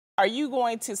Are you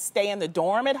going to stay in the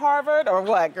dorm at Harvard or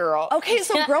what, girl? Okay,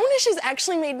 so Grownish has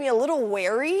actually made me a little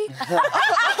wary of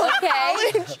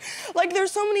college. Like, there's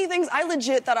so many things. I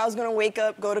legit thought I was gonna wake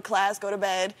up, go to class, go to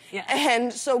bed. Yeah.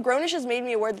 And so Grownish has made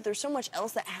me aware that there's so much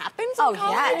else that happens in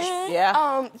college. Yes.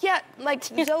 Yeah. Yeah, like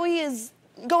Zoe is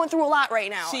going through a lot right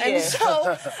now. She and is.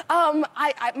 so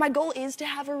my goal is to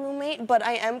have a roommate, but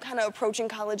I am kind of approaching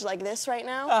college like this right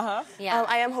now. Yeah.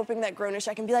 I am hoping that Grownish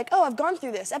I can be like, oh, I've gone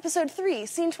through this. Episode 3,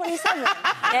 scene 27.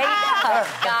 There you go.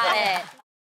 Got it.